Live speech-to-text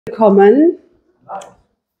Willkommen.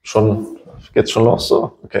 Geht's schon los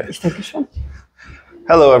so? Okay. Ich denke schon.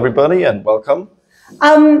 Hello everybody and welcome.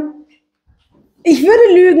 Ich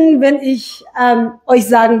würde lügen, wenn ich euch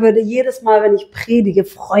sagen würde, jedes Mal, wenn ich predige,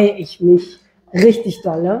 freue ich mich richtig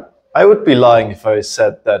dolle. I would be lying if I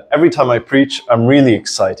said that every time I preach, I'm really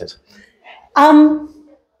excited.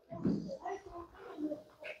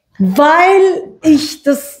 Weil ich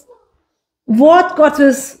das Wort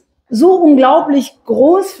Gottes so unglaublich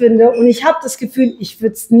groß finde und ich habe das Gefühl, ich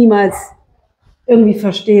würde es niemals irgendwie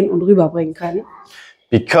verstehen und rüberbringen können.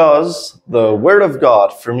 Because the Word of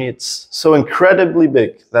God, for me, it's so incredibly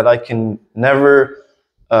big that I can never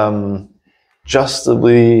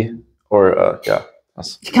justably or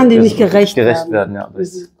Ich kann dem nicht gerecht werden. Ja,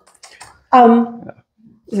 ist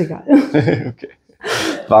egal. okay.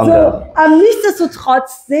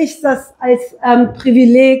 Nichtsdestotrotz sehe ich das als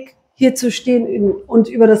Privileg, hier zu stehen und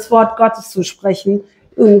über das Wort Gottes zu sprechen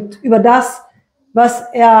und über das, was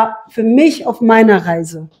er für mich auf meiner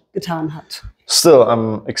Reise getan hat. Still,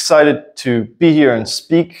 I'm excited to be here and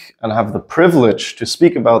speak and have the privilege to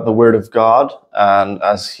speak about the Word of God and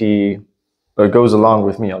as He goes along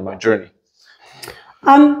with me on my journey.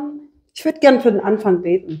 Ich würde gern für den Anfang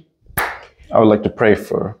beten. I would like to pray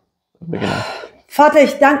for the beginning. Vater,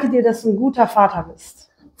 ich danke dir, dass du ein guter Vater bist.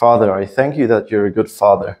 Father, I thank you that you're a good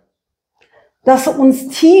Father. Dass du uns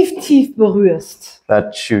tief, tief berührst.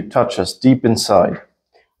 That you touch us deep inside.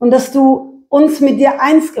 Und dass du uns mit dir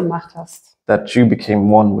eins gemacht hast. That you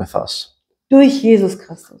became one with us. Durch Jesus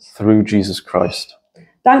Christus. Through Jesus Christ.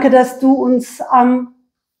 Danke, dass du uns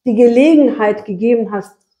die Gelegenheit gegeben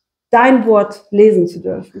hast, dein Wort lesen zu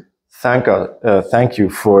dürfen. Thank you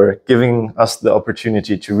for giving us the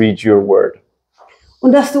opportunity to read your word.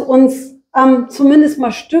 Und dass du uns zumindest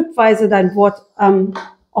mal stückweise dein Wort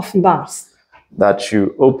offenbarst. That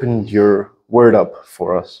you opened your word up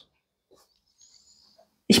for us.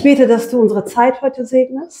 Ich bete, dass du unsere Zeit heute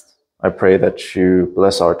segnest. I pray that you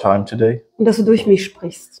bless our time today. Und dass du durch mich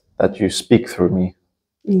sprichst. That you speak through me.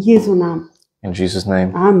 In Jesu Namen. In Jesus'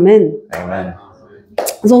 name. Amen. Amen.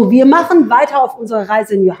 So, wir machen weiter auf unserer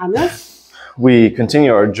Reise in Johannes. We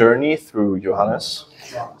continue our journey through Johannes.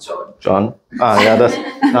 John.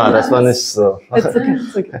 Das war nicht so.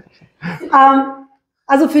 It's okay.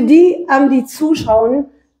 Also für die, die zuschauen,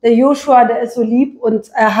 der Joshua, der ist so lieb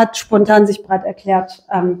und er hat spontan sich bereit erklärt,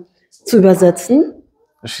 zu übersetzen.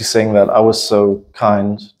 She's saying that I was so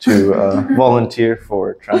kind to volunteer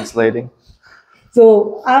for translating.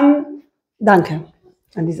 So, danke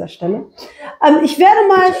an dieser Stelle. Ich werde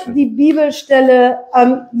mal die Bibelstelle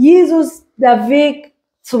Jesus, der Weg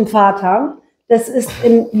zum Vater. Das ist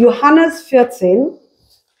in Johannes 14.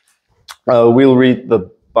 We'll read the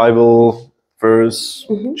Bible verse,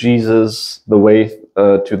 Jesus, the way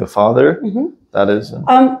to the Father. That is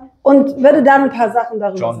und werde dann ein paar Sachen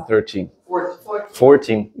darüber John sagen. 13.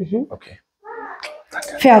 14. Okay.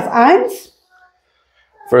 Vers 1.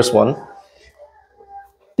 Verse 1.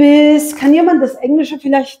 Kann jemand das Englische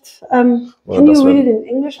vielleicht, can you read it in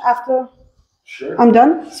English after I'm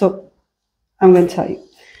done? So, I'm going to tell you.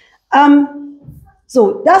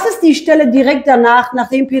 So, das ist die Stelle direkt danach,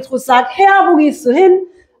 nachdem Petrus sagt, Herr, wo gehst du hin?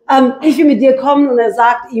 Ich will mit dir kommen. Und er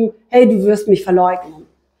sagt ihm, hey, du wirst mich verleugnen.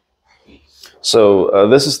 So,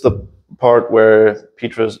 this is the part where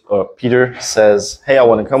Peter says, hey, I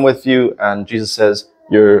want to come with you. And Jesus says,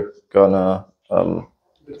 you're gonna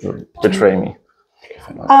betray me.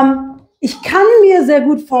 Ich kann mir sehr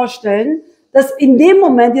gut vorstellen, dass in dem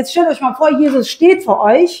Moment, jetzt stellt euch mal vor, Jesus steht vor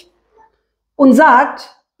euch und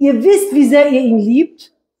sagt, ihr wisst, wie sehr ihr ihn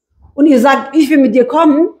liebt und ihr sagt, ich will mit dir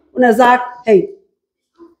kommen und er sagt, hey,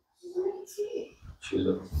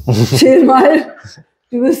 chill mal,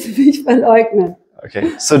 du wirst mich verleugnen.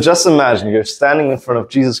 Okay, so just imagine you're standing in front of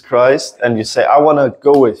Jesus Christ and you say, I want to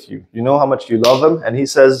go with you. You know how much you love him? And he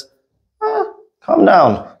says, calm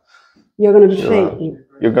down. You're going to betray me.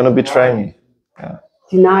 You're going to betray me. Yeah.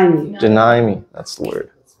 Deny me. Deny me, that's the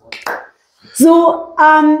word. So,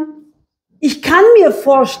 ich kann mir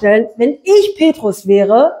vorstellen, wenn ich Petrus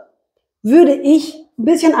wäre, würde ich ein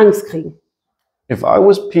bisschen Angst kriegen. If I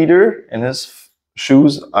was Peter in his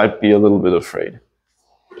shoes, I'd be a little bit afraid.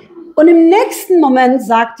 Und im nächsten Moment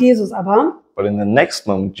sagt Jesus aber, But in the next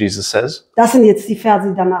moment, Jesus says, das sind jetzt die Verse,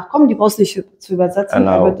 die danach kommen, die brauchst du nicht zu übersetzen. and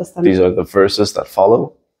now wird das dann these are the verses that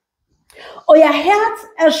follow. Euer Herz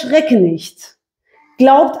erschrecke nicht.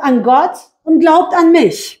 Glaubt an Gott und glaubt an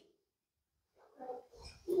mich.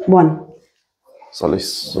 One. Soll ich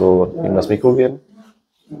so ihm das Mikro geben?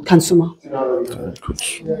 Kannst du mal.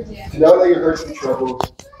 Gut. Now that your hearts are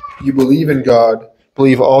troubled, you believe in God,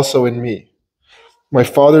 believe also in me. My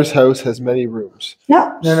Father's house has many rooms.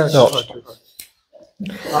 Ja. No. No.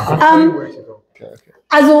 I'll tell you where to go. Okay.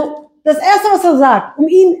 Also, das Erste, was er sagt, um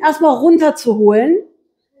ihn erstmal runterzuholen,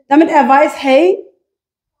 damit er weiß, hey,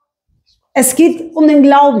 es geht um den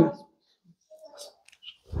Glauben.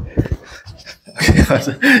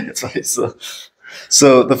 Okay, so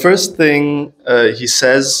the first thing he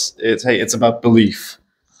says is, hey, it's about belief.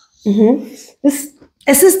 Es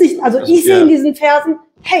ist nicht, also ich sehe in diesen Versen,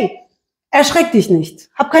 hey, erschreck dich nicht,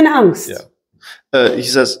 hab keine Angst. Yeah. He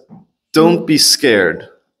says, don't be scared.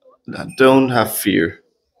 Don't have fear.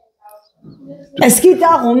 Es geht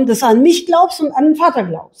darum, dass du an mich glaubst und an den Vater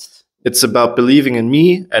glaubst. It's about believing in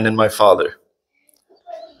me and in my Father.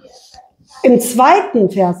 Im zweiten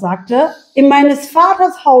Vers sagte, in meines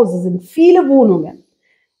Vaters Hause sind viele Wohnungen.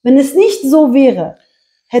 Wenn es nicht so wäre,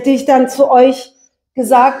 hätte ich dann zu euch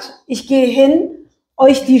gesagt, ich gehe hin,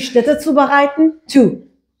 euch die Stätte zu bereiten.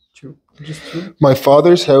 Just two. My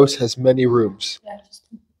Father's house has many rooms.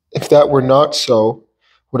 If that were not so,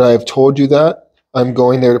 would I have told you that? I'm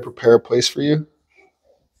going there to prepare a place for you.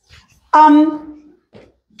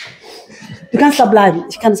 Du kannst da bleiben.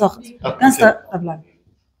 Ich kann es auch. Du kannst da bleiben.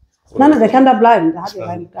 Nein, der kann da bleiben. Der hat ja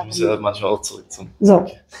gar Muss ja manchmal auch zurückziehen. So.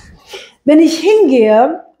 Wenn ich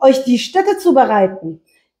hingehe, euch die Stätte zu bereiten,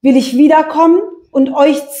 will ich wiederkommen und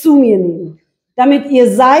euch zu mir nehmen, damit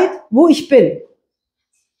ihr seid, wo ich bin.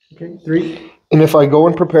 Okay, 3. And if I go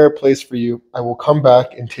and prepare a place for you, I will come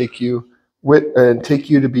back and take you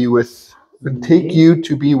to be with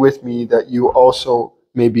me, that you also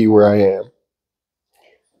may be where I am.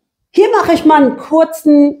 Hier mache ich mal eine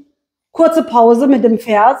kurze Pause mit dem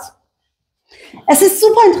Vers. Es ist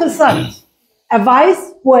super interessant. Er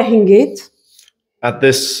weiß, wo er hingeht. At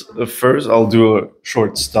this first, I'll do a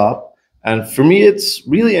short stop. And for me, it's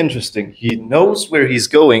really interesting. He knows where he's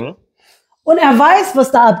going. Und er weiß,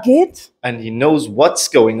 was da abgeht. And he knows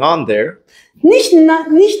what's going on there. Nicht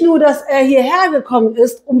nur, dass er hierher gekommen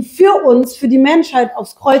ist, um für uns, für die Menschheit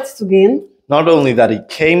aufs Kreuz zu gehen. Not only that he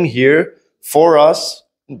came here for us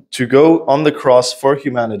to go on the cross for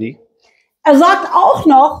humanity. Er sagt auch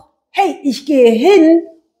noch, hey, ich gehe hin,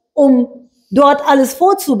 um dort alles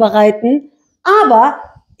vorzubereiten, aber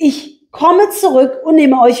ich komme zurück und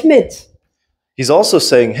nehme euch mit. He's also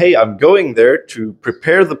saying, hey, I'm going there to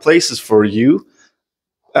prepare the places for you,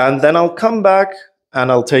 and then I'll come back and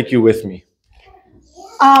I'll take you with me.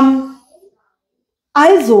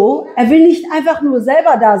 Also, er will nicht einfach nur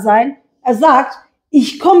selber da sein. Er sagt,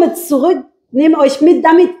 ich komme zurück, nehme euch mit,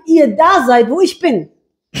 damit ihr da seid, wo ich bin.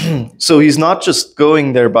 So he's not just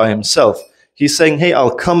going there by himself. He's saying, hey,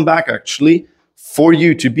 I'll come back actually for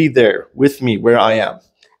you to be there with me where I am.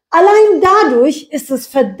 Allein dadurch ist das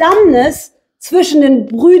Verdammnis zwischen den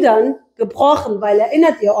Brüdern gebrochen, weil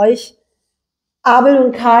erinnert ihr euch, Abel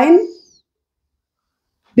und Kain,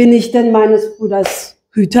 bin ich denn meines Bruders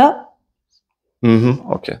Hüter?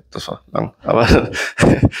 Okay, das war lang. Aber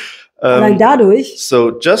Allein dadurch.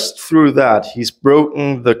 so just through that, he's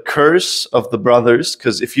broken the curse of the brothers.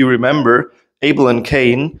 Because if you remember, Abel and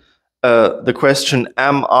Cain, the question,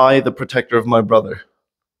 am I the protector of my brother?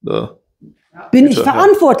 Bin ich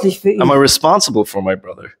verantwortlich für ihn? Am I responsible for my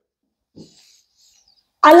brother?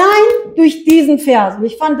 Allein durch diesen Vers, und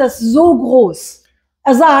ich fand das so groß.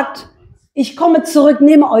 Er sagt, ich komme zurück,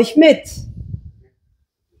 nehme euch mit.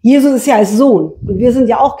 Jesus ist ja als Sohn und wir sind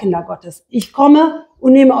ja auch Kinder Gottes. Ich komme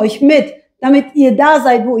und nehme euch mit, damit ihr da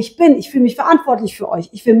seid, wo ich bin. Ich fühle mich verantwortlich für euch.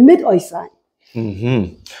 Ich will mit euch sein.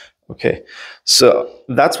 Okay, so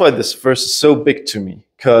that's why this verse is so big to me,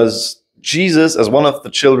 because Jesus, as one of the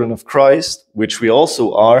children of Christ, which we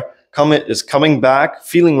also are, is coming back,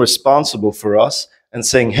 feeling responsible for us and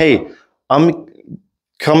saying, hey, I'm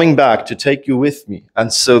coming back to take you with me.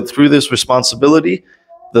 And so through this responsibility,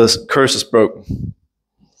 the curse is broken.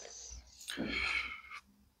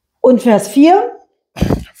 Und Vers 4.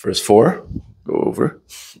 Verse 4, go over.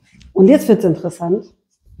 Und jetzt wird's interessant.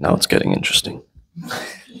 Now it's getting interesting.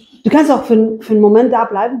 Du kannst auch für einen Moment da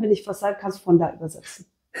bleiben, wenn ich was sage, kannst du von da übersetzen.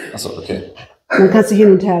 Also, okay. Dann kannst du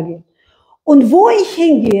hin und her gehen. Und wo ich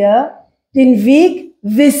hingehe, den Weg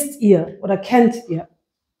wisst ihr oder kennt ihr.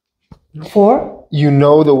 For. You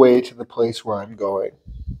know the way to the place where I'm going.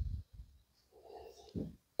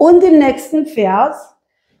 Und im nächsten Vers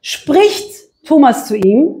spricht Thomas zu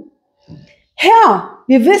ihm, Herr,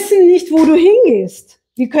 wir wissen nicht, wo du hingehst.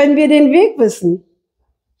 Wie können wir den Weg wissen?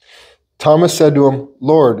 Thomas said to him,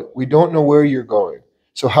 Lord, we don't know where you're going,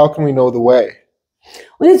 so how can we know the way?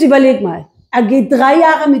 Und jetzt überleg mal, er geht 3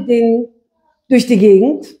 Jahre mit denen durch die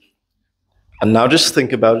Gegend. And now just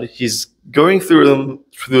think about it. He's going through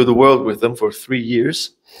the world with them for 3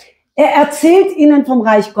 years. Er erzählt ihnen vom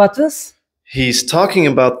Reich Gottes. he's talking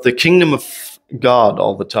about the kingdom of God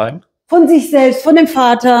all the time, von sich selbst, von dem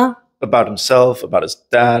Vater. about himself, about his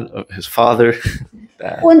dad, his father.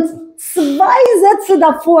 Dad. Und 2 Sätze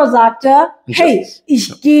davor sagt er, hey,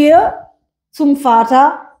 ich gehe zum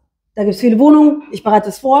Vater, da gibt es viele Wohnungen, ich bereite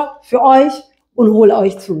es vor für euch und hole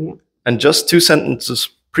euch zu mir. And just 2 sentences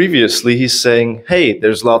previously, he's saying, hey,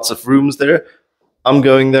 there's lots of rooms there. I'm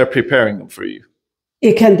going there preparing them for you.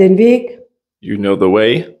 Ihr kennt den Weg. You know the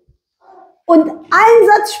way. Und einen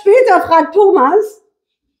Satz später fragt Thomas,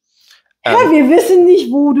 Herr, wir wissen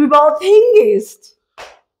nicht, wo du überhaupt hingehst.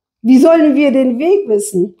 Wie sollen wir den Weg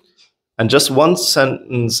wissen? And just 1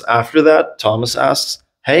 sentence after that, Thomas asks,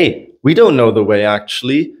 hey, we don't know the way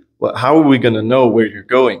actually. Well, how are we going to know where you're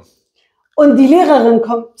going? Und die Lehrerin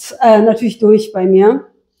kommt natürlich durch bei mir.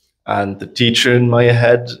 And the teacher in my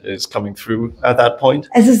head is coming through at that point.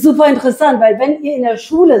 Es ist super interessant, weil wenn ihr in der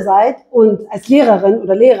Schule seid und als Lehrerin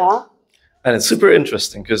oder Lehrer, And it's super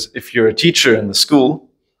interesting because if you're a teacher in the school,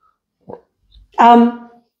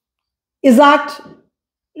 ihr sagt,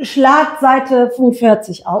 schlagt Seite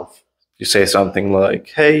 45 auf. you say something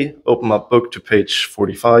like, hey, open up book to page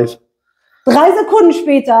 45. 3 Sekunden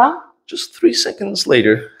später Just 3 seconds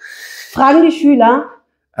later, fragen die Schüler,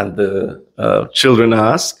 and the children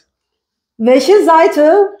ask, welche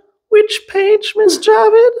Seite? which page, Miss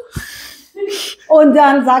Javid? Und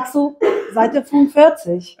dann sagst du Seite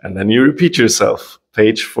 45. And then you repeat yourself,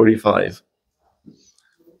 page 45.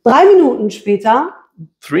 3 Minuten später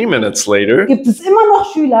 3 minutes later, gibt es immer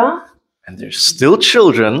noch Schüler, and there's still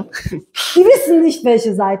children, die wissen nicht,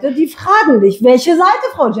 welche Seite, die fragen dich, welche Seite,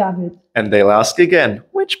 Frau Javid? and they'll ask again,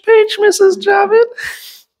 which page, Mrs. Javid?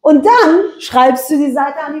 Und dann schreibst du die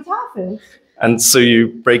Seite an die Tafel. And so you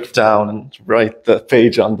break down and write the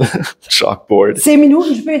page on the chalkboard. 10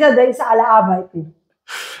 Minuten später denkst du, alle arbeiten.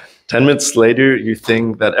 10 minutes later, you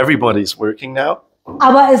think that everybody's working now.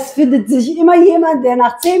 Aber es findet sich immer jemand, der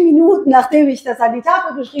nach 10 Minuten, nachdem ich das an die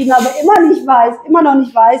Tafel geschrieben habe, immer noch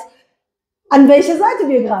nicht weiß, an welcher Seite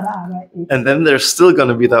wir gerade arbeiten. And then there's still going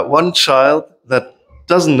to be that one child that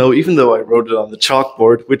doesn't know, even though I wrote it on the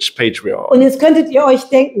chalkboard, which page we are on. Und jetzt könntet ihr euch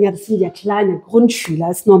denken, ja, das sind ja kleine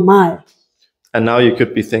Grundschüler, ist normal. And now you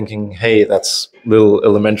could be thinking, hey, that's little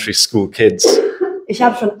elementary school kids. Ich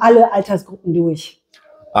habe schon alle Altersgruppen durch.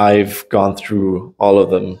 I've gone through all of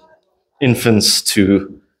them, infants to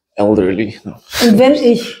elderly. Und wenn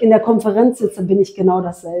ich in der Konferenz sitze, bin ich genau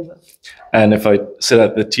dasselbe. And if I sit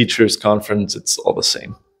at the teachers' conference, it's all the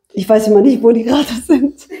same. Ich weiß immer nicht, wo die gerade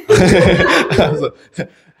sind.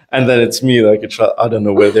 And then it's me, like a child. I don't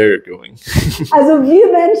know where they're going. Also wir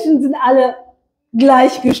Menschen sind alle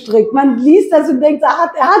gleich gestrickt. Man liest das und denkt, er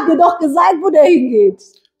hat mir doch gesagt, wo der hingeht.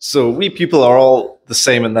 So we people are all the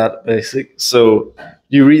same in that basic. So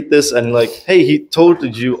you read this and like, hey, he told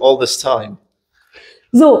you all this time.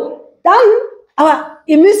 So, dann, aber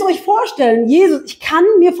ihr müsst euch vorstellen, Jesus, ich kann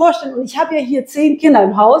mir vorstellen, und ich habe ja hier 10 Kinder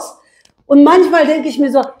im Haus, und manchmal denke ich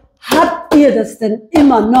mir so, habt ihr das denn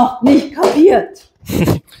immer noch nicht kapiert?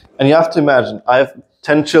 And you have to imagine, I have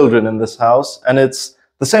 10 children in this house and it's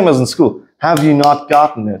the same as in school. Have you not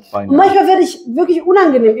gotten it by Und now? manchmal werde ich wirklich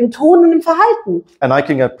unangenehm im Ton und im Verhalten. And I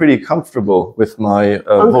can get pretty comfortable with my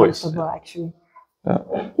voice. Uncomfortable, actually. Yeah.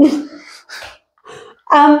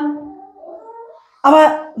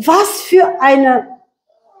 Aber was für eine...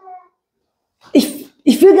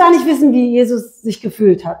 Ich will gar nicht wissen, wie Jesus sich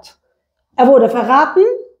gefühlt hat. Er wurde verraten,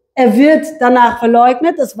 er wird danach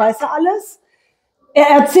verleugnet, das weiß er alles. Er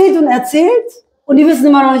erzählt und die wissen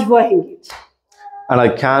immer noch nicht, wo er hingeht. And I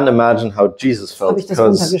can't imagine how Jesus felt Habe ich das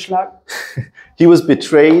because runtergeschlagen. he was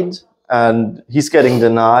betrayed and he's getting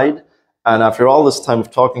denied. And after all this time of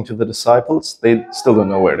talking to the disciples, they still don't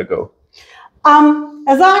know where to go.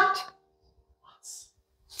 Er sagt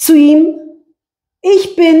zu ihm,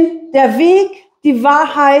 ich bin der Weg, die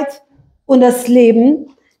Wahrheit und das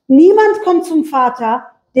Leben. Niemand kommt zum Vater,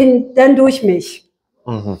 denn durch mich.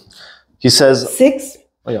 He says, 6.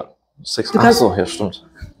 oh ja, 6. Du Ach kannst- so, ja, stimmt.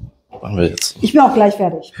 Wann wir jetzt? Ich bin auch gleich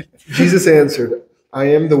fertig. Jesus answered,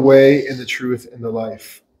 I am the way and the truth and the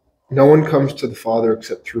life. No one comes to the Father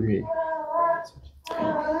except through me.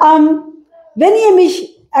 Wenn ihr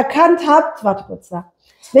mich erkannt habt, warte kurz da.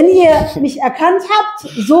 Wenn ihr mich erkannt habt,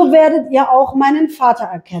 so werdet ihr auch meinen Vater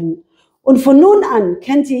erkennen. Und von nun an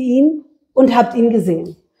kennt ihr ihn und habt ihn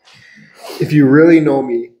gesehen. If you really know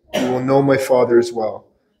me, you will know my Father as well.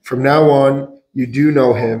 From now on, you do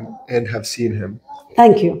know him and have seen him.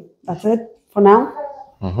 Thank you. That's it for now.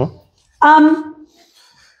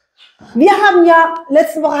 Wir haben ja,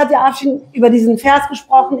 letzte Woche hat ja Afshin über diesen Vers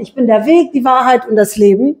gesprochen. Ich bin der Weg, die Wahrheit und das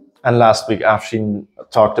Leben. And last week, Afshin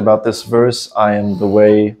talked about this verse, I am the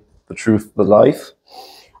way, the truth, the life.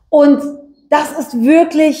 Und das ist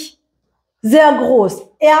wirklich sehr groß.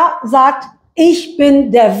 Er sagt, ich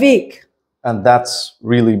bin der Weg. And that's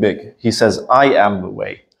really big. He says, I am the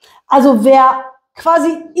way. Also wer quasi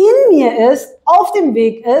in mir ist, auf dem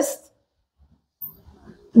Weg ist,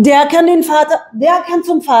 der kann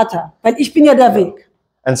zum Vater, weil ich bin ja der Weg.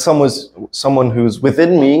 And someone who's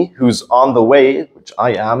within me, who's on the way, which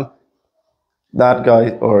I am, that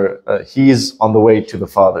guy, or he's on the way to the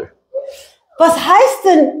Father. Was heißt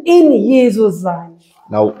denn in Jesus sein?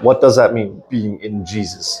 Now, what does that mean, being in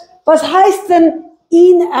Jesus? Was heißt denn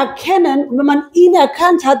ihn erkennen? Und wenn man ihn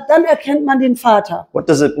erkannt hat, dann erkennt man den Vater. What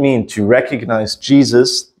does it mean to recognize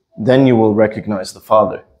Jesus? Then you will recognize the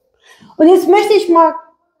Father. Und jetzt möchte ich mal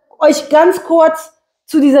euch ganz kurz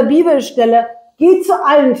zu dieser Bibelstelle, geht zu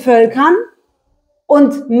allen Völkern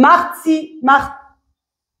und macht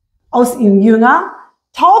aus ihnen Jünger,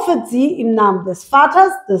 taufet sie im Namen des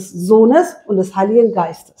Vaters, des Sohnes und des Heiligen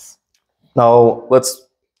Geistes. Now, let's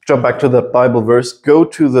jump back to the Bible verse. Go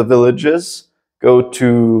to the villages, go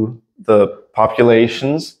to the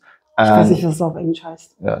populations, Ich weiß nicht, and was es auf Englisch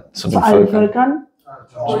heißt. zu Zu den allen Völkern,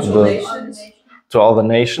 Völkern. to all the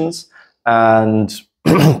nations, and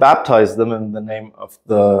baptize them in the name of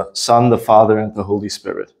the Son, the Father, and the Holy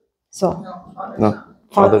Spirit. So, No,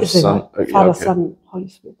 Father, ist Son. egal. Yeah, Vater, okay. Son, Holy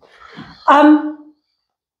Spirit.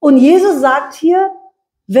 Und Jesus sagt hier,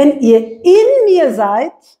 wenn ihr in mir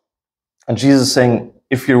seid, And Jesus is saying,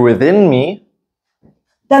 if you're within me,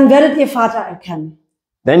 dann werdet ihr Vater erkennen.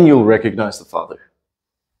 then you'll recognize the Father.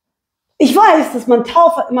 Ich weiß, dass man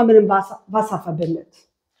Taufe immer mit dem Wasser verbindet.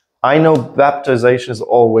 I know baptization is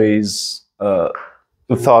always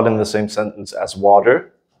thought in the same sentence as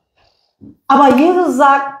water, Aber Jesus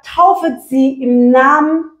sagt, taufet sie im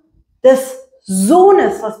Namen des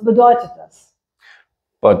Sohnes. Was bedeutet das?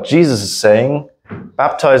 but Jesus is saying,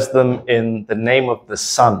 baptize them in the name of the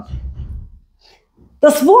Son.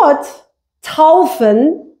 Das Wort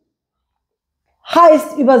taufen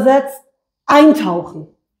heißt übersetzt eintauchen.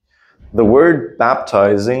 The word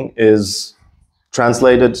baptizing is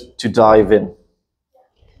translated to dive in.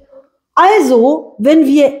 Also, wenn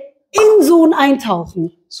wir in Sohn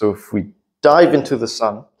eintauchen, So if we dive into the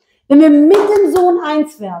Son, wenn wir mit dem Sohn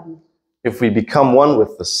eins werden, if we become one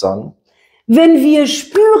with the Son, wenn wir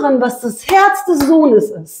spüren, was das Herz des Sohnes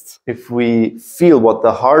ist, if we feel what the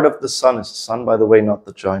heart of the Son is, Son, by the way, not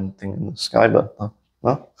the giant thing in the sky, but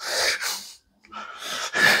no?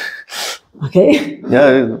 okay,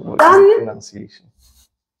 Yeah, Dann- pronunciation.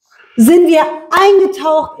 sind wir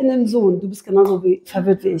eingetaucht in den Sohn. Du bist genauso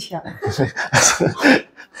verwirrt wie ich, ja.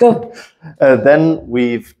 Go. Then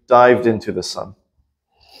we've dived into the Son.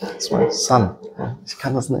 That's my Son. Ich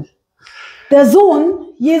kann das nicht. Der Sohn,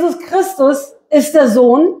 Jesus Christus, ist der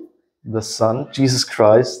Sohn. The Son, Jesus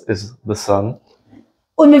Christ is the Son.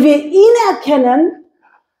 Und wenn wir ihn erkennen,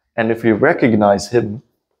 And if we recognize Him,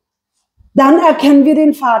 dann erkennen wir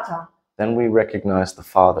den Vater. then we recognize the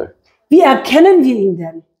Father. Wie erkennen wir ihn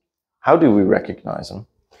denn? How do we recognize Him?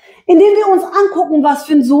 Indem wir uns angucken, was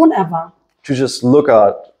für ein Sohn er war. To just look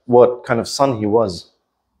at what kind of son He was.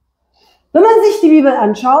 Wenn man sich die Bibel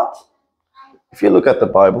anschaut, If you look at the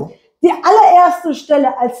Bible, die allererste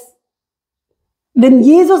Stelle, wenn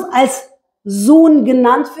Jesus als Sohn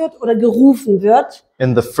genannt wird oder gerufen wird,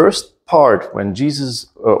 in the first part, when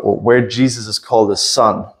Jesus, or where Jesus is called a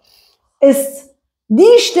son, ist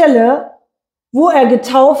die Stelle, wo er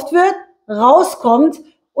getauft wird, rauskommt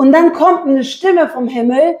und dann kommt eine Stimme vom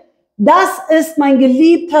Himmel. Das ist mein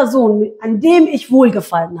geliebter Sohn, an dem ich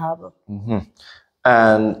wohlgefallen habe.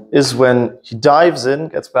 and is when he dives in,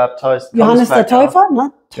 gets baptized. comes Johannes der back out. Täufer,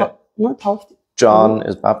 ne? Ja. Tauft. John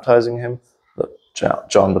is baptizing him.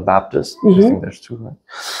 John the Baptist. I think there's two, right?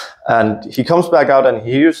 And he comes back out and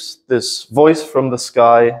he hears this voice from the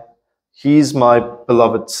sky. He's my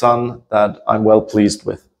beloved son that I'm well pleased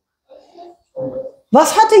with.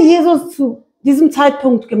 Was hatte Jesus zu diesem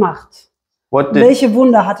Zeitpunkt gemacht? What did Welche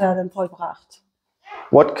Wunder hat er denn vollbracht?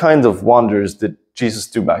 what kind of wonders did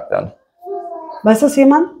Jesus do back then? Weiß das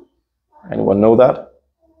jemand? Anyone know that?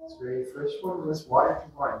 The very first one was water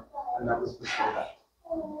to wine, and that was before that.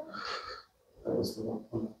 That was the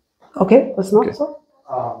one. Okay, was noch Okay. so?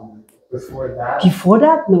 Before that, Before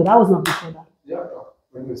that? No, that was not before that. yeah, no,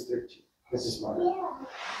 when he was 13. This is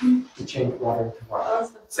mine. He changed water to wine.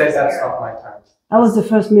 Says that's not my time. That was the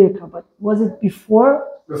first miracle, but was it before?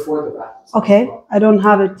 Before the baptism. Okay, I don't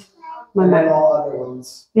have it. My And then mind. all other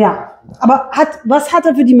ones. Ja, after that. aber was hat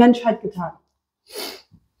er für die Menschheit getan?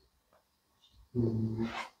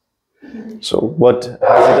 So what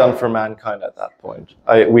has he done for mankind at that point?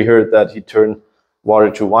 We heard that he turned water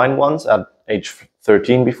to wine once at age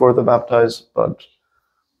 13 before they're baptized, but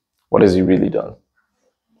what has he really done?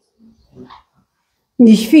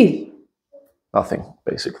 Nicht viel. Nothing,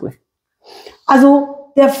 basically.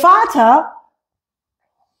 Also der Vater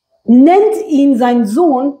nennt ihn seinen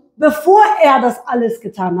Sohn, bevor er das alles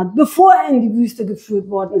getan hat, bevor er in die Wüste geführt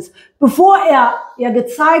worden ist, bevor er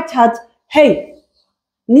gezeigt hat, hey,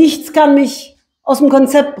 nichts kann mich aus dem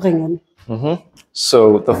Konzept bringen.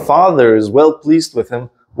 So the father is well pleased with him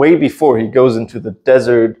way before he goes into the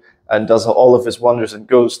desert and does all of his wonders and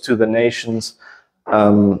goes to the nations,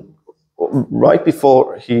 right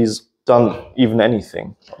before he's done even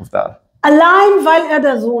anything of that. Allein weil er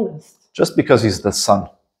der Sohn ist. Just because he's the son.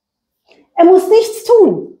 Er muss nichts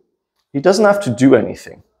tun. He doesn't have to do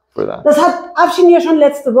anything for that. Das hat Afshin ja schon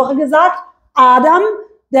letzte Woche gesagt. Adam,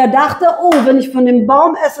 der dachte, oh, wenn ich von dem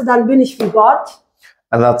Baum esse, dann bin ich wie Gott.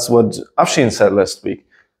 And that's what Afshin said last week.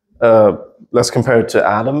 Let's compare it to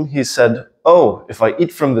Adam. He said, oh, if I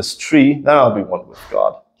eat from this tree, then I'll be one with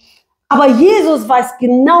God. Aber Jesus weiß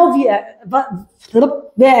genau,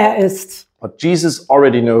 wer er ist. But Jesus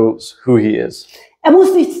already knows who he is. Er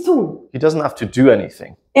muss nichts tun. He doesn't have to do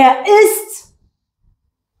anything. Er ist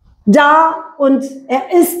da und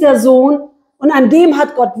er ist der Sohn und an dem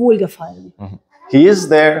hat Gott wohlgefallen. He is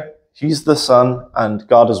there, he's the son, and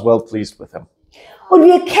God is well pleased with him. Und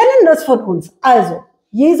wir kennen das von uns. Also,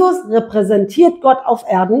 Jesus repräsentiert Gott auf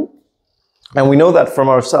Erden. And we know that from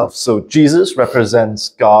ourselves. So Jesus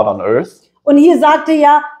represents God on earth. Und hier sagte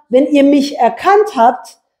ja, wenn ihr mich erkannt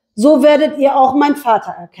habt, so werdet ihr auch meinen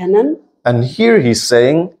Vater erkennen. And here he's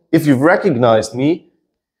saying, if you've recognized me,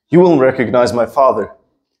 you will recognize my Father.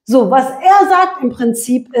 So, was er sagt im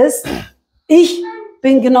Prinzip ist, ich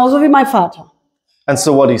bin genauso wie mein Vater. And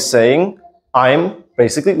so what he's saying, I'm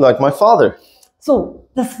basically like my Father. So,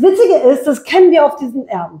 das Witzige ist, das kennen wir auf diesen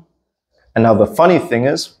Erden. And now the funny thing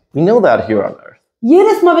is, we know that here on earth.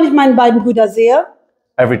 Jedes Mal, wenn ich meine beiden Brüder sehe,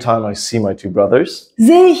 Every time I see my two brothers,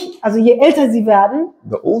 sehe ich, also je älter sie werden,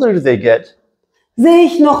 the older they get, sehe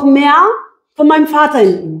ich noch mehr von meinem Vater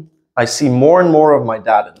in ihnen. I see more and more of my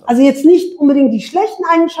dad in them. Also jetzt nicht unbedingt die schlechten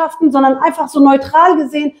Eigenschaften, sondern einfach so neutral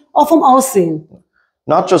gesehen, auch vom Aussehen.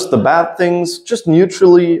 Not just the bad things, just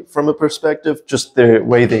neutrally from a perspective, just the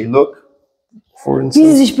way they look, for Wie sie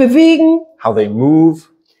instance, sich bewegen, how they move,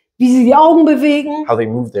 wie sie die Augen bewegen. how they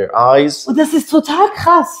move their eyes. Und das ist total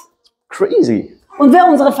krass. Crazy. Und wer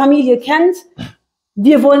unsere Familie kennt,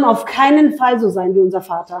 wir wollen auf keinen Fall so sein wie unser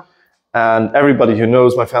Vater. And everybody who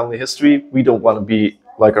knows my family history, we don't want to be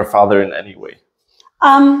like our father in any way.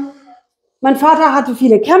 Mein Vater hatte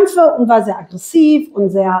viele Kämpfe und war sehr aggressiv und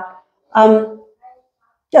sehr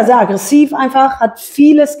aggressiv einfach, hat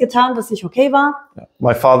vieles getan, was nicht okay war.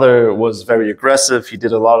 My father was very aggressive. He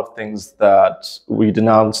did a lot of things that we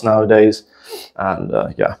denounce nowadays. And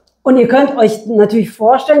yeah. Und ihr könnt euch natürlich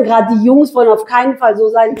vorstellen, gerade die Jungs wollen auf keinen Fall so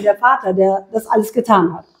sein wie der Vater, der das alles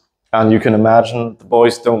getan hat. And you can imagine the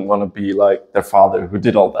boys don't want to be like their father who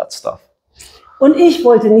did all that stuff. Und ich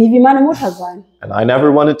wollte nie wie meine Mutter sein. And I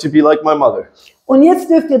never wanted to be like my mother. Und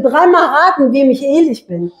jetzt dürft ihr dreimal raten, wem ich ähnlich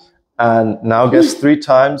bin. And now guess 3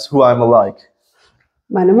 times who I'm alike.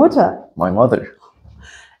 Meine Mutter. My mother.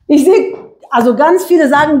 Ich sehe, also ganz viele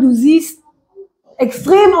sagen, du siehst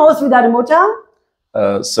extrem aus wie deine Mutter.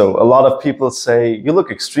 So a lot of people say, you look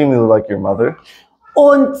extremely like your mother.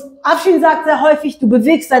 Und Afshin sagt sehr häufig, du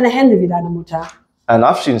bewegst deine Hände wie deine Mutter. And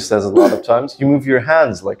Afshin says a lot of times, you move your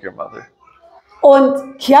hands like your mother.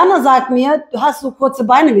 Und Kiana sagt mir, du hast so kurze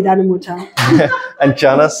Beine wie deine Mutter. And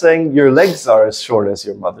Kiana's saying, your legs are as short as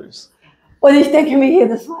your mother's. Und ich denke mir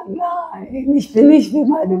jedes Mal, nein, ich bin nicht wie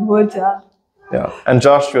meine Mutter. Yeah. And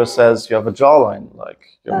Joshua says, you have a jawline like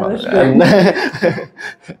your Ja, mother. das stimmt.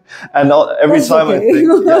 And every That's time okay. I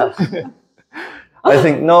think, yeah, I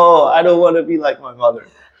think, no, I don't want to be like my mother.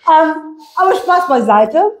 Aber Spaß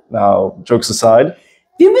beiseite. Now, jokes aside,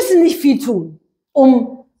 Wir müssen nicht viel tun,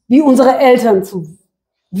 um wie unsere Eltern zu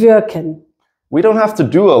wirken. we don't have to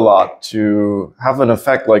do a lot to have an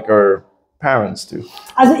effect like our parents do.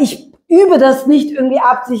 Also ich übe das nicht irgendwie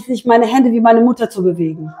absichtlich, meine Hände wie meine Mutter zu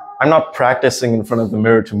bewegen. I'm not practicing in front of the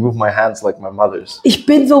mirror to move my hands like my mother's. Ich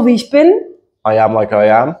bin so, wie ich bin. I am like I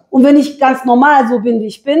am. Und wenn ich ganz normal so bin, wie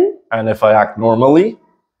ich bin, And if I act normally,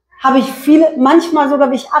 habe ich manchmal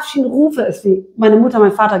sogar, wie ich Afshin rufe, ist wie meine Mutter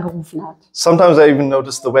meinen Vater gerufen hat. sometimes I even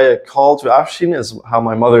notice the way I call to Afshin is how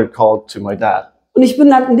my mother called to my dad. Und ich bin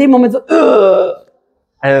dann in dem Moment so,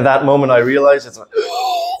 And in that moment I realize it's like,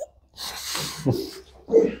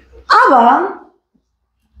 aber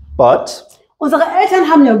but unsere Eltern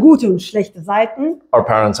haben ja gute und schlechte Seiten our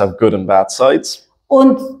parents have good and bad sides.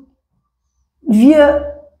 und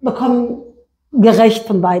wir bekommen gerecht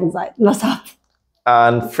von beiden Seiten was ab.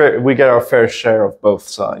 And we get our fair share of both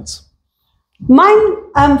sides.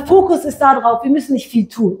 Mein Fokus ist darauf, wir müssen nicht viel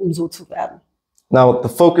tun, um so zu werden. Now, the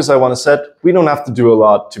focus I want to set, we don't have to do a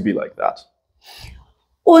lot to be like that.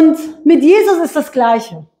 Und mit Jesus ist das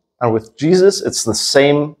Gleiche. And with Jesus, it's the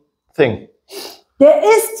same thing. Der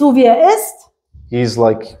ist so, wie er ist. He is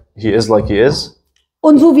like he is.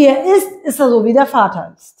 Und so, wie er ist er so, wie der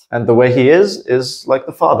Vater ist. And the way he is like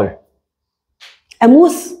the Father. Er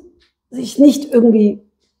muss sich nicht irgendwie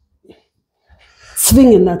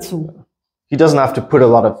zwingen dazu. He doesn't have to put a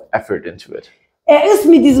lot of effort into it. Er ist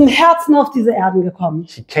mit diesem Herzen auf diese Erden gekommen.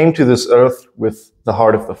 He came to this earth with the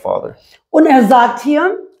heart of the Father. Und er sagt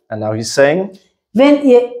hier, And now he's saying,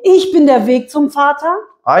 ich bin der Weg zum Vater,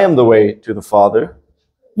 I am the way to the Father.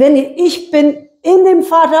 ich bin in dem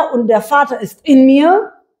Vater und der Vater ist in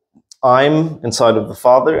mir. I'm inside of the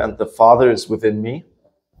Father and the Father is within me.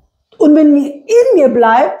 Und wenn ihr in mir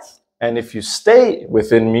bleibt, And if you stay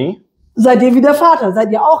within me, seid ihr wie der Vater,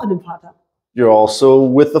 seid ihr auch in dem Vater. you're also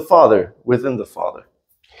with the Father, within the Father.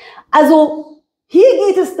 Also hier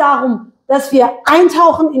geht es darum, dass wir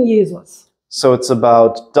eintauchen in Jesus. So it's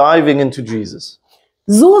about diving into Jesus,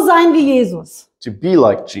 So sein wie Jesus. to be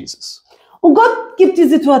like Jesus. Und Gott gibt dir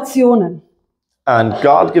Situationen. And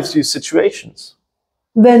God gives you situations.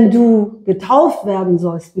 Wenn du getauft werden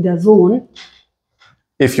sollst wie der Sohn,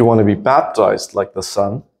 If you want to be baptized like the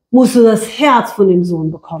Son, musst du das Herz von dem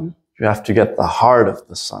Sohn bekommen. you have to get the heart of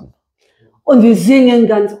the Son. Und wir singen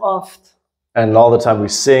ganz oft. And all the time we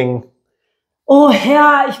sing, Oh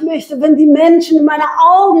Herr, ich möchte, wenn die Menschen in meine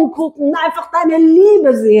Augen gucken, einfach deine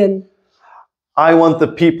Liebe sehen. I want the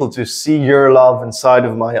people to see your love inside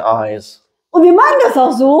of my eyes. Und wir meinen das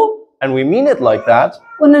auch so. And we mean it like that.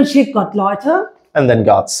 Und dann schickt Gott Leute, And then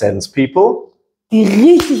God sends people die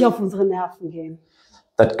richtig auf unsere Nerven gehen.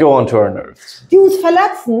 that go onto our nerves, Die uns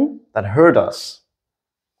verletzen, that hurt us,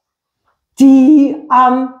 die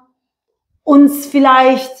uns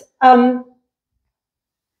vielleicht,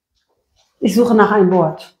 ich suche nach einem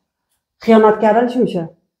Wort,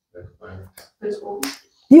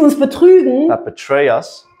 die uns betrügen that betray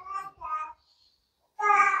us.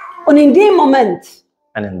 und in dem Moment,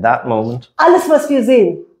 And in that moment, alles was wir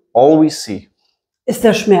sehen, all we see ist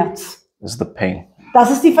der Schmerz. is the pain.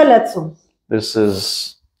 Das ist die Verletzung. This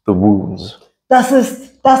is the wounds. Das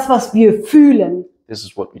ist das, was wir fühlen. This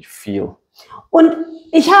is what we feel. Und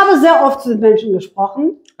ich habe sehr oft zu den Menschen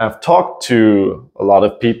gesprochen I've talked to a lot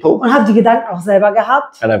of people und habe die Gedanken auch selber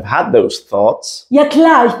gehabt. and I've had those thoughts. Ja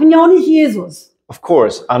klar, ich bin ja auch nicht Jesus. Of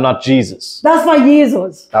course, I'm not Jesus. Das war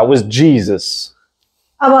Jesus. That was Jesus.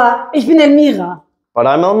 Aber ich bin Elmira. But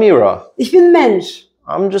I'm Elmira. Ich bin Mensch.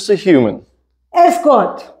 I'm just a human. Er ist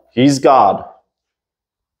Gott. He's God.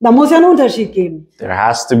 Da muss ja einen Unterschied geben. There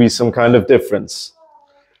has to be some kind of difference.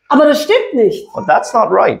 Aber das stimmt nicht. But that's not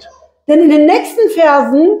right. Denn in den nächsten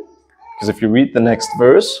Versen, Because if you read the next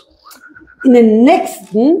verse,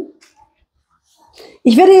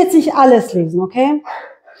 ich werde jetzt nicht alles lesen, okay?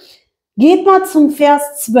 Geht mal zum Vers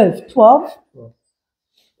 12. 12.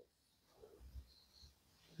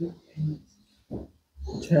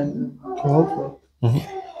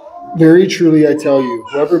 Very truly I tell you,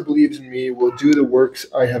 whoever believes in me will do the works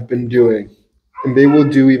I have been doing, and they will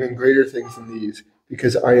do even greater things than these,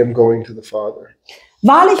 because I am going to the Father.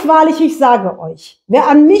 Wahrlich, wahrlich, ich sage euch, wer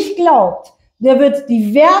an mich glaubt, der wird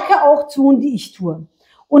die Werke auch tun, die ich tue.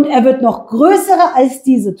 Und er wird noch größere als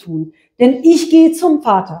diese tun, denn ich gehe zum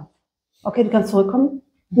Vater. Okay, du kannst zurückkommen?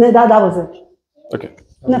 Ne, da wo sind. okay.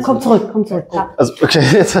 Na, komm zurück. Ja. Also,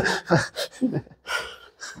 okay.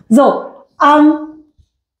 So,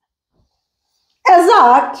 er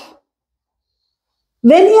sagt,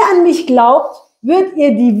 wenn ihr an mich glaubt, wird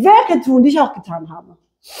ihr die Werke tun, die ich auch getan habe.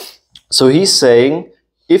 So he's saying,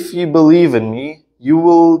 if you believe in me, you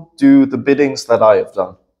will do the biddings that I have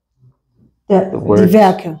done. Die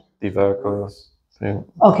Werke. Die Werke, die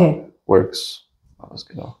Okay. works. Alles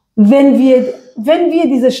genau. Wenn wir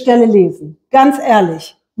diese Stelle lesen, ganz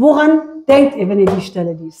ehrlich, woran denkt ihr, wenn ihr die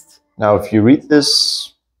Stelle liest? Now, if you read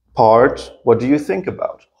this part, what do you think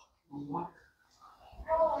about?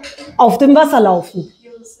 Auf dem Wasser laufen.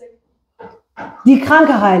 Die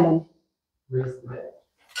Kranke heilen.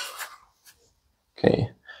 Okay.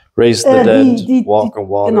 Raise the dead, walk on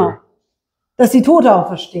water, Genau. Dass die Tote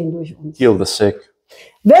auferstehen durch uns. heal the sick.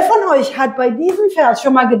 Wer von euch hat bei diesem Vers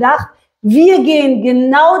schon mal gedacht, wir gehen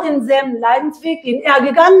genau denselben Leidensweg, den er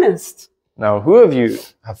gegangen ist? Now, who of you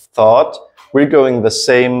have thought we're going the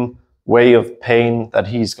same way of pain that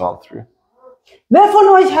he's gone through? Wer von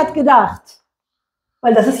euch hat gedacht,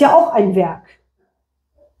 weil das ist ja auch ein Werk,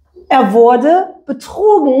 er wurde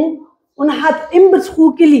betrogen und hat im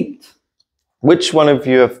Betrug geliebt? Which one of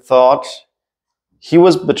you have thought he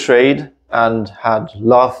was betrayed and had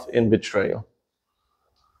love in betrayal?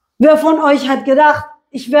 Wer von euch hat gedacht,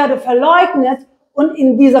 ich werde verleugnet und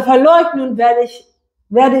in dieser Verleugnung werde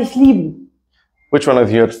ich lieben? Which one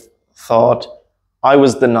of you have thought, I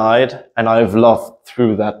was denied and I've loved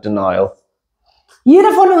through that denial?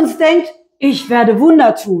 Jeder von uns denkt, ich werde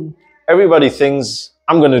Wunder tun, Everybody thinks,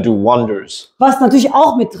 I'm going to do wonders, was natürlich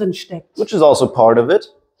auch mit drin steckt. which is also part of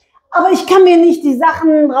it. Aber ich kann mir nicht die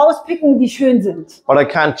Sachen rauspicken, die schön sind. But I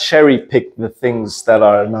can't cherry pick the things that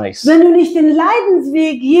are nice. Wenn du nicht den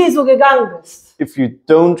Leidensweg Jesu gegangen bist, If you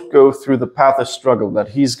don't go through the path of struggle that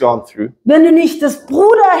he's gone through, wenn du nicht das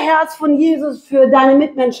Bruderherz von Jesus für deine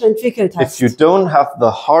Mitmenschen entwickelt if hast, you don't have the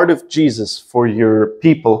heart of Jesus for your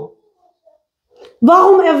people,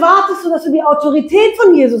 warum erwartest du, dass du die Autorität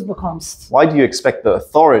von Jesus bekommst? why do you expect the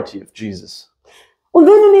authority of Jesus? Und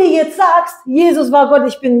wenn du mir jetzt sagst, Jesus war Gott,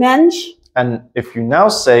 ich bin Mensch, And if you now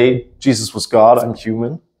say Jesus was God, I'm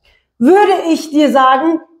human, würde ich dir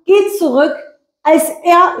sagen, geh zurück, als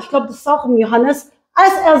er, ich glaube, das ist auch im Johannes,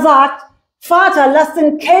 als er sagt, Vater, lass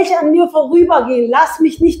den Kelch an mir vorübergehen, lass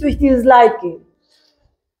mich nicht durch dieses Leid gehen,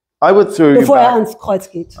 I would throw you bevor er back. ans Kreuz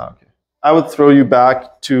geht. Okay. I would throw you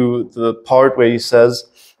back to the part where he says,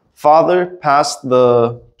 Father, pass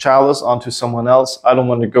the chalice on to someone else. I don't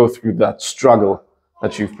want to go through that struggle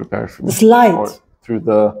that you've prepared for me. Das Leid. Or through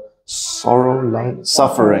the sorrow, light,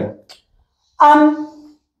 suffering.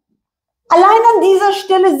 Allein an dieser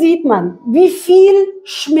Stelle sieht man, wie viel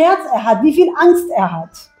Schmerz er hat, wie viel Angst er hat.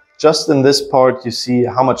 Just in this part, you see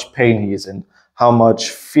how much pain he is in, how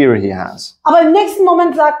much fear he has. Aber im nächsten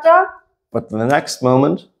Moment sagt But the next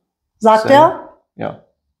moment, er, yeah,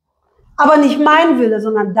 aber nicht mein Wille,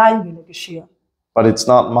 sondern dein Wille geschehe. but it's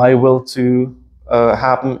not my will to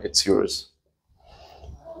happen, it's yours.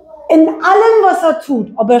 In allem, was er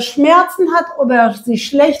tut, ob er Schmerzen hat, ob er sich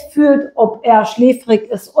schlecht fühlt, ob er schläfrig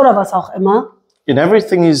ist oder was auch immer, In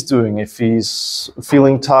everything he's doing, if he's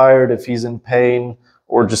feeling tired, if he's in pain,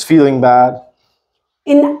 or just feeling bad,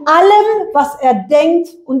 in allem, was er denkt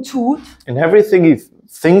und tut, in everything he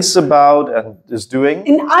thinks about and is doing,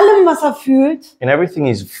 in allem, was er fühlt, in everything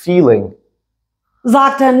he's feeling,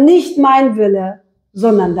 sagt er nicht mein Wille,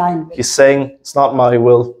 sondern dein Wille. he's saying, it's not my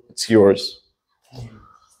will, it's yours.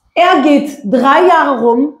 Er geht 3 Jahre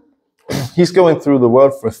rum, He's going through the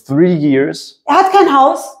world for 3 years, er hat kein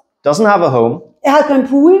Haus, doesn't have a home, er hat keinen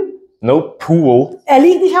Pool, no pool, er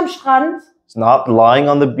liegt nicht am Strand, he's not lying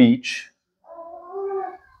on the beach,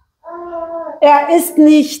 er isst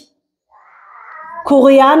nicht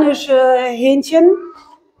koreanische Hähnchen,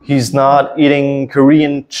 he's not eating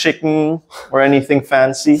Korean chicken or anything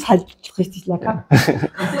fancy. ist halt richtig lecker.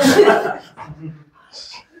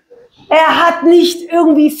 Er hat nicht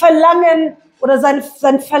irgendwie Verlangen oder sein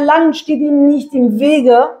Verlangen steht ihm nicht im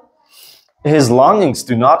Wege. His longings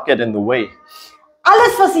do not get in the way.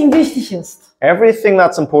 Alles, was ihm wichtig ist, Everything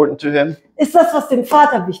that's important to him ist das, was dem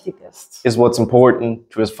Vater wichtig ist. is what's important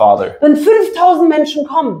to his Father. Wenn 5000 Menschen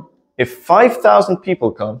kommen, If 5,000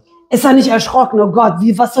 people come, ist er nicht erschrocken, oh Gott,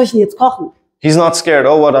 was soll ich denn jetzt kochen? he's not scared,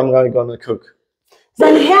 oh, what am I gonna cook?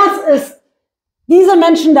 Sein Herz ist, diese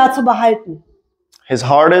Menschen da zu behalten. His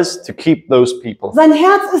heart is to keep those people, Sein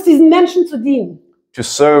Herz ist, diesen Menschen zu dienen. to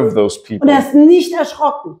serve those Und people, er ist nicht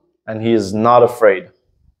erschrocken. and he is not afraid.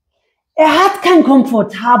 Er hat kein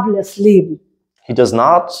komfortables Leben. He does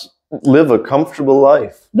not live a comfortable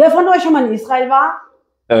life. Wer von euch schon mal in Israel war?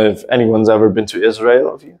 If anyone's ever been to Israel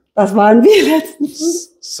of you, Das waren wir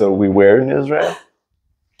letztens. so we were in Israel.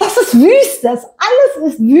 Das ist Wüste. Das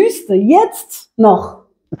alles ist Wüste. Jetzt noch.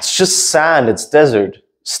 It's just sand, it's desert,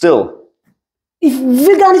 still. Ich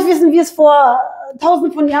will gar nicht wissen, wie es vor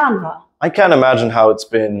tausenden von Jahren war. I can't imagine how it's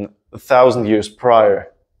been 1,000 years prior.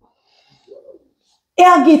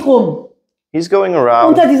 Er geht rum He's going around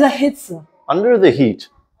unter dieser Hitze. under the heat,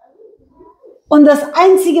 Und das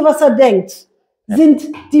Einzige, was er denkt, sind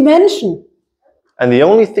die Menschen. and the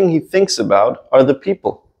only thing he thinks about are the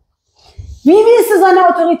people. Wie willst du seine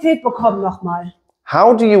Autorität bekommen nochmal?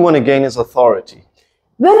 How do you want to gain his authority?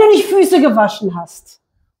 Wenn du nicht Füße gewaschen hast.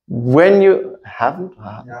 When you haven't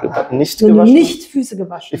nicht Wenn du gewaschen? nicht Füße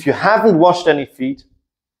gewaschen. If you haven't washed any feet,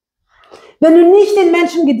 Wenn du nicht den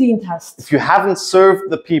Menschen gedient hast. if you haven't served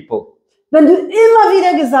the people, Wenn du immer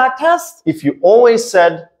wieder gesagt hast, if you always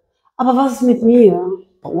said, aber was ist mit mir?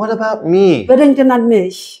 but what about me? Wer denkt denn an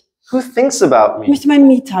mich? Who thinks about Ich me? möchte mein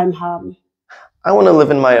Me-Time haben. I want to live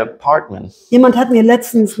in my apartment. Jemand hat mir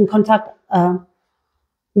letztens mit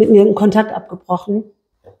mir einen Kontakt abgebrochen,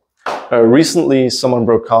 Recently, someone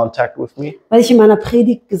broke contact with me weil ich in meiner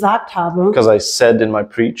Predigt gesagt habe, because I said in my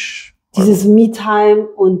preach, dieses Me-Time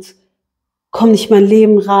und komm nicht in mein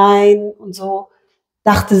Leben rein und so,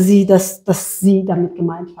 dachte sie, dass sie damit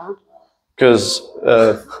gemeint war. Because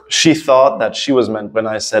she thought that she was meant when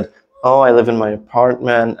I said, oh, I live in my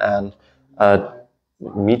apartment and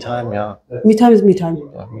me time, yeah. Me time is me time.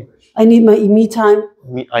 Yeah, I need my me time.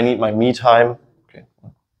 I need my me time. Okay.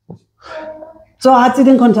 So hat sie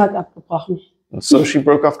den Kontakt abgebrochen. And so she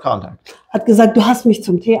broke off contact. Hat gesagt, du hast mich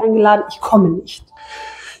zum Tee eingeladen, ich komme nicht.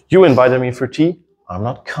 You invited me for tea, I'm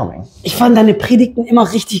not coming. Ich fand deine Predigten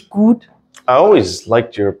immer richtig gut. I always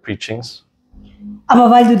liked your preachings. Aber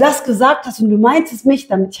weil du das gesagt hast und du meintest mich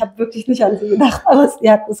damit, ich habe wirklich nicht an sie gedacht, aber sie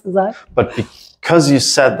hat das gesagt. But because you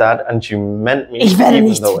said that and you meant me, Ich werde even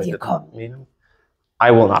nicht though zu I dir didn't kommen. mean it, I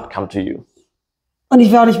will not come to you. Und ich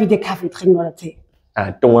werde auch nicht mit dir Kaffee trinken oder Tee. And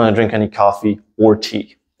I don't want to drink any coffee or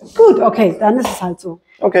tea. Gut, okay, dann ist es halt so.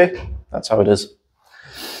 Okay, that's how it is.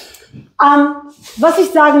 Was ich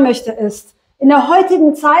sagen möchte ist, in der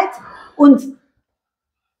heutigen Zeit und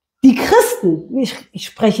die Christen, ich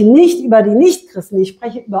spreche nicht über die Nichtchristen, ich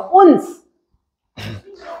spreche über uns.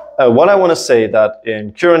 What I want to say that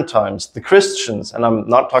in current times, the Christians, and I'm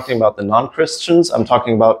not talking about the non-Christians, I'm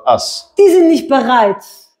talking about us. Die sind nicht bereit,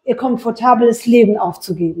 ihr komfortables Leben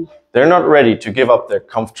aufzugeben. They're not ready to give up their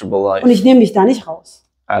comfortable life. Und ich nehme mich da nicht raus.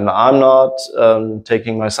 And I'm not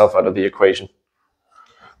taking myself out of the equation.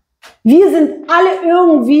 Wir sind alle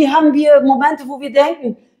irgendwie, haben wir Momente, wo wir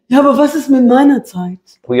denken, ja, aber was ist mit meiner Zeit?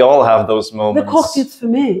 We all have those Wer kocht moments. jetzt für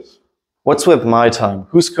mich? What's with my time?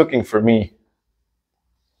 Who's cooking for me?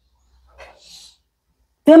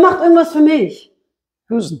 Wer macht irgendwas für mich?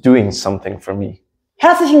 Who's doing something for me?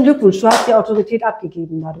 Herzlichen Glückwunsch, du hast die Autorität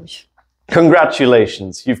abgegeben dadurch.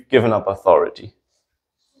 Congratulations, you've given up authority.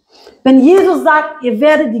 Wenn Jesus sagt, ihr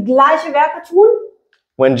werdet die gleiche Werke tun,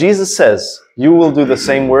 When Jesus says, you will do the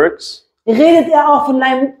same works, redet er auch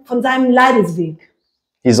von seinem Leidensweg.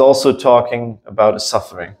 he's also talking about his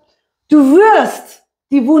suffering. Du wirst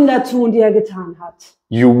die Wunder tun, die er getan hat.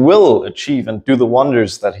 You will achieve and do the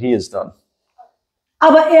wonders that he has done.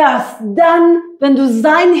 Aber erst dann, wenn du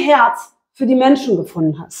sein Herz für die Menschen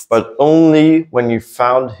gefunden hast. But only when you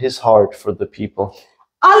found his heart for the people.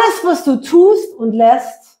 Alles, was du tust und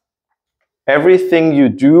lässt, Everything you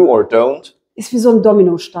do or don't, ist wie so ein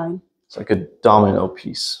Dominostein. it's like a domino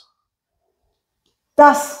piece.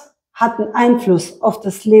 Das hat einen Einfluss auf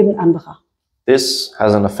das Leben anderer. This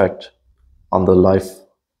has an effect on the life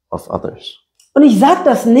of others. Und ich sage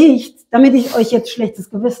das nicht, damit ich euch jetzt schlechtes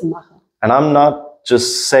Gewissen mache. And I'm not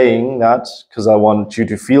just saying that because I want you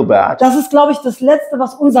to feel bad. Das ist, glaube ich, das Letzte,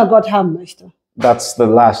 was unser Gott haben möchte. That's the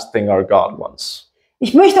last thing our God wants.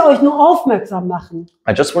 Ich möchte euch nur aufmerksam machen,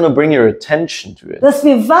 I just want to bring your attention to it, dass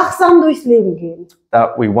wir wachsam durchs Leben gehen.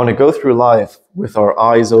 that we want to go through life with our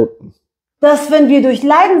eyes open, Dass wenn wir durch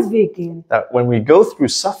Leidensweg gehen, that when we go through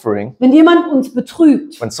suffering, wenn jemand uns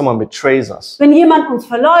betrügt, when someone betrays us, wenn jemand uns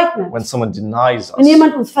verleugnet, when someone denies wenn us,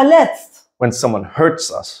 jemand uns verletzt, when someone hurts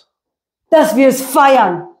us, dass wir es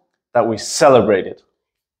feiern. that we celebrate it.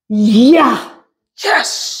 Ja,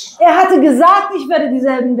 Yes! er hatte gesagt, ich werde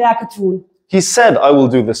dieselben Werke tun. He said, I will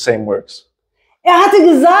do the same works. Er hatte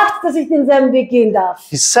gesagt, dass ich denselben Weg gehen darf.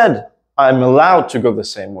 He said, I'm allowed to go the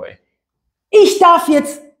same way. Ich darf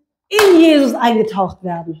jetzt in Jesus eingetaucht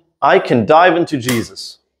werden. I can dive into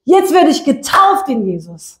Jesus. Jetzt werde ich getauft in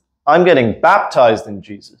Jesus. I'm getting baptized in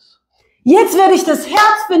Jesus. Jetzt werde ich das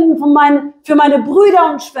Herz finden für meine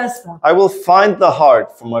Brüder und Schwestern. I will find the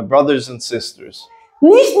heart for my brothers and sisters.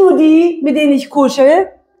 Nicht nur die, mit denen ich kuschel,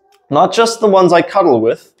 Not just the ones I cuddle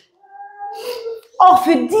with, auch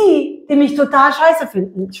für die, die mich total scheiße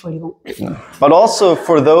finden. Entschuldigung. but also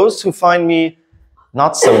for those who find me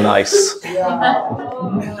not so nice.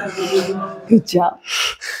 Good job.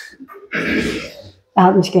 Er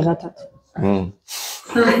hat mich gerettet.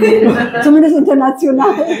 Zumindest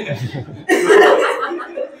international.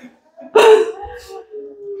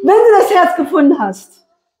 Wenn du das Herz gefunden hast,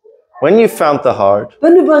 When you found the heart,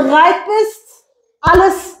 wenn du bereit bist,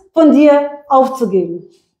 alles von dir aufzugeben,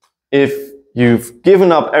 if you've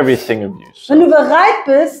given up everything of you, wenn du bereit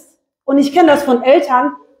bist, und ich kenne das von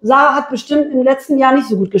Eltern, Sarah hat bestimmt im letzten Jahr nicht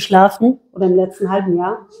so gut geschlafen oder im letzten halben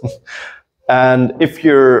Jahr. and if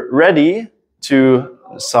you're ready to,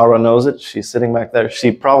 Sarah knows it, she's sitting back there,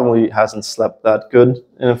 she probably hasn't slept that good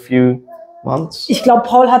in a few months. Ich glaube,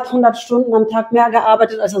 Paul hat 100 Stunden am Tag mehr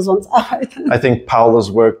gearbeitet, als er sonst arbeitet. I think Paul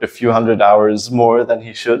has worked a few hundred hours more than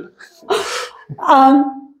he should,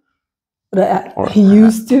 He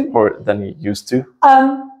used to. or than he used to.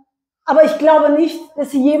 Aber ich glaube nicht, dass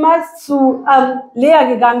sie jemals zu Lea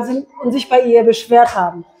gegangen sind und sich bei ihr beschwert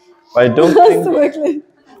haben. But I don't Hast du think wirklich?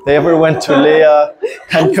 they ever went to Leah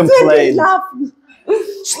and Kannst du wirklich complained. schlafen?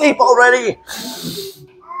 Sleep already.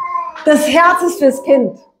 Das Herz ist fürs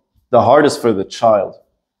Kind. The heart is for the child,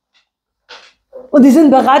 Und die sind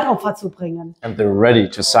bereit, Opfer zu bringen. and they're ready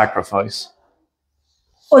to sacrifice.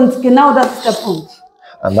 Und genau das ist der Punkt.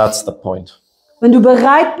 And that's the point. Wenn du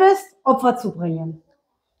bereit bist, Opfer zu bringen.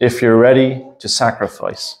 If you're ready to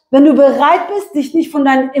sacrifice, Wenn du bereit bist, dich nicht von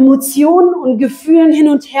deinen Emotionen und Gefühlen hin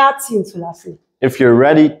und her ziehen zu lassen. if you're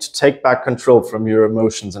ready to take back control from your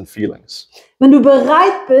emotions and feelings, Wenn du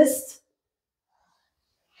bereit bist,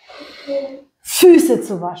 Füße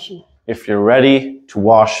zu waschen. if you're ready to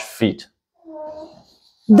wash feet,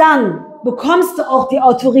 Dann bekommst du auch die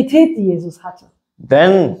Autorität, die Jesus hatte.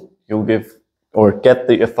 then you'll give or get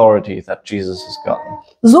the authority that Jesus has gotten.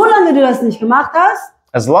 Solange du das nicht gemacht hast,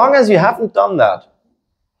 As long as you haven't done that,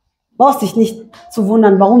 brauchst dich nicht zu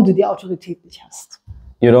wundern, warum du die Autorität nicht hast.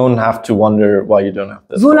 you don't have to wonder why you don't have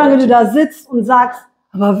the Solange du authority. da sitzt und sagst,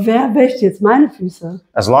 aber wer wäscht jetzt meine Füße?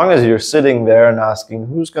 As long as you're sitting there and asking,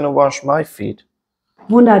 who's going to wash my feet?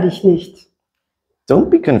 Wunder dich nicht. Don't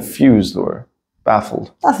be confused or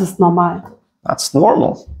baffled. Das ist normal. That's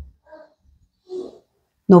normal.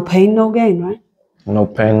 No pain, no gain, right? No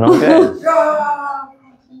pain, no gain.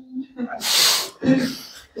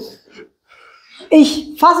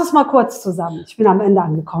 Ich fasse es mal kurz zusammen. Ich bin am Ende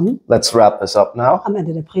angekommen. Let's wrap this up now. Am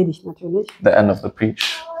Ende der Predigt natürlich. The end of the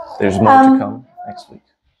preach. There's more to come next week.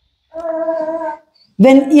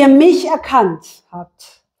 Wenn ihr mich erkannt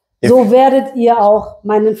habt, so werdet ihr auch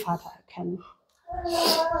meinen Vater erkennen.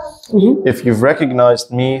 If you've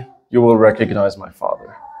recognized me, you will recognize my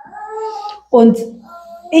Father. Und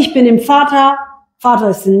ich bin im Vater, Vater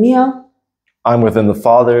ist in mir. I'm within the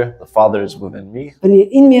Father is within me. Wenn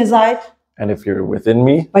ihr in mir seid, And if you're within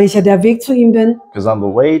me, weil ich ja der Weg zu ihm bin, because I'm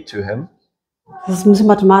the way to him, das ist ein bisschen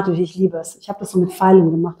mathematisch, ich liebe es. Ich habe das so mit Pfeilen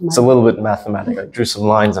gemacht. it's a little bit mathematic. I drew some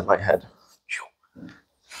lines in my head.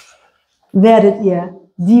 Werdet ihr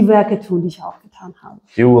die Werke tun, die ich auch getan habe.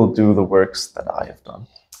 You will do the works that I have done.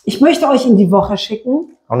 Ich möchte euch in die Woche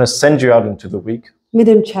schicken I want to send you out into the week mit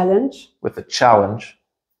dem Challenge. with a challenge.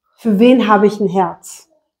 Für wen habe ich ein Herz?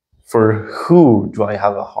 For who do I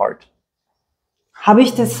have a heart? Habe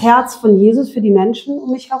ich das Herz von Jesus für die Menschen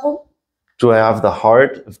um mich herum? Do I have the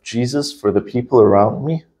heart of Jesus for the people around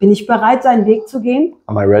me? Bin ich bereit, seinen Weg zu gehen?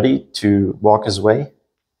 Am I ready to walk his way?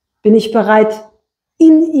 Bin ich bereit,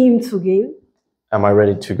 in ihm zu gehen Am I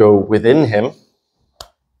ready to go within him?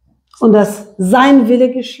 und dass sein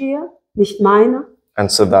Wille geschehe, nicht meine?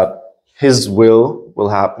 And so that his will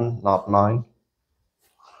happen, not mine?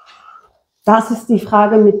 Das ist die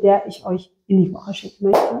Frage, mit der ich euch in die Woche schicken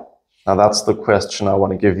möchte. Now that's the question I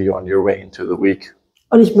want to give you on your way into the week.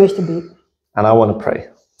 Und ich möchte beten. And I want to pray.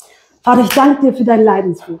 Vater, ich danke dir für deinen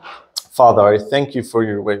Leidensweg. Father, I thank you for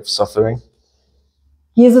your way of suffering.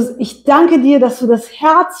 Jesus, ich danke dir, dass du das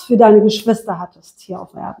Herz für deine Geschwister hattest hier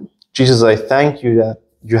auf Erden. Jesus, I thank you that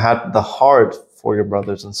you had the heart for your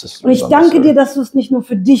brothers and sisters. Und ich on this danke dir, earth. dass du es nicht nur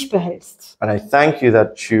für dich behältst, And I thank you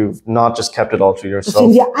that you've not just kept it all to dass wir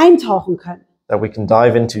in yourself, dir eintauchen können, that we can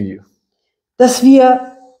dive into you, dass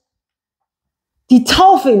wir die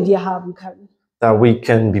Taufe in dir haben können, that we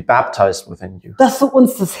can be baptized within you, dass du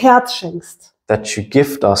uns das Herz schenkst. that you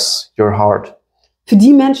gift us your heart Für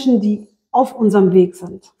die Menschen, die auf unserem Weg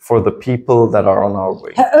sind. for the people that are on our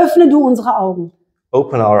way. Eröffne du unsere Augen,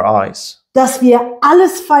 Open our eyes, dass wir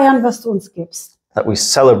alles feiern, was du uns gibst. that we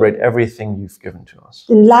celebrate everything you've given to us.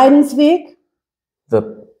 Den Leidensweg The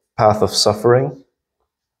path of suffering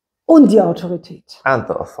und die Autorität. and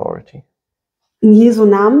the authority. In Jesu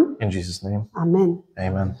Namen. In Jesus' name, Amen.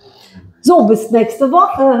 amen. So, bis nächste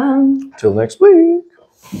Woche. Till next week.